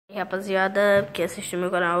E aí, rapaziada que assiste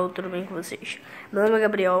meu canal, tudo bem com vocês? Meu nome é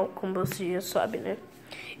Gabriel, como vocês já sabem, né?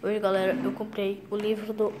 Hoje, galera, eu comprei o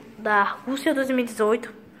livro da Rússia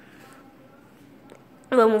 2018.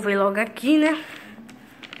 Vamos ver logo aqui, né?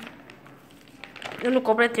 Eu não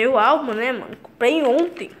completei o álbum, né, mano? Comprei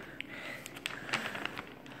ontem.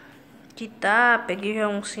 Aqui tá, peguei já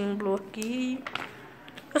um símbolo aqui.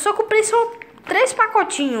 Eu só comprei só 3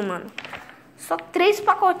 pacotinhos, mano. Só 3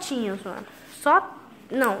 pacotinhos, mano.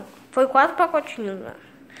 Não, foi 4 pacotinhos, mano.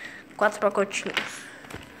 4 pacotinhos.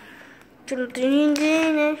 Que não tem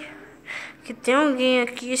ninguém, né? Que tem alguém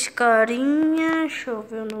aqui, esse carinha. Deixa eu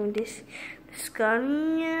ver o nome desse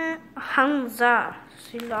carinha. Hansa.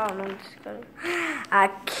 Sei lá o nome desse carinha.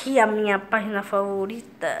 Aqui a minha página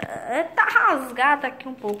favorita. Tá rasgada aqui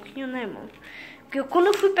um pouquinho, né, mano? Porque quando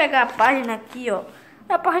eu fui pegar a página aqui, ó.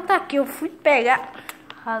 A página tá aqui, eu fui pegar.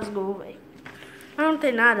 Rasgou, velho. Mas não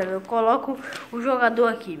tem nada, eu coloco o jogador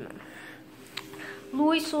aqui, mano.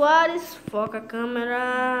 Luiz Soares, foca a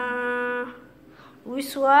câmera. Luiz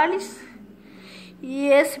Soares. E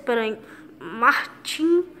esse, peraí,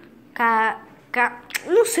 Martin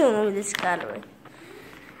não sei o nome desse cara, velho.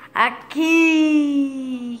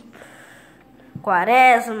 Aqui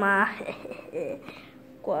Quaresma.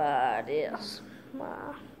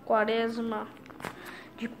 Quaresma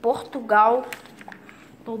de Portugal.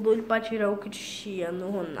 Tô doido pra tirar o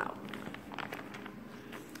Cristiano Ronaldo.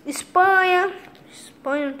 Espanha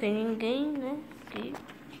não tem ninguém, né? Aqui.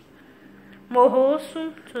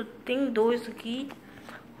 Morroço, só tem 2 aqui.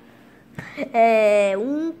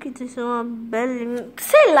 Um que tem uma bela...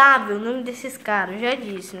 Sei lá, viu, o nome desses caras, já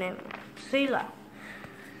disse, né? Sei lá.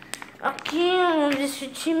 Aqui, o nome desse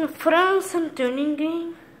time, França, não tem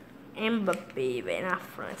ninguém. Mbappé, velho, na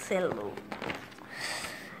França, é louco.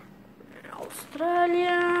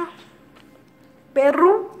 Austrália.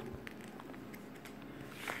 Peru.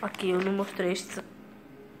 Aqui, eu não mostrei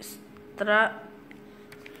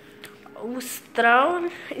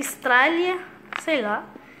Austrália, sei lá.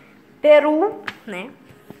 Peru, né?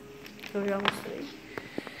 Eu já mostrei.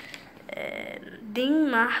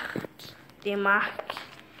 Denmark.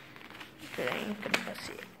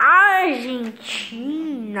 Argentina,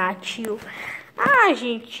 tio.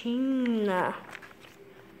 Argentina.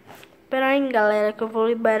 Espera aí, galera, que eu vou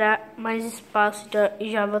liberar mais espaço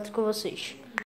e já volto com vocês.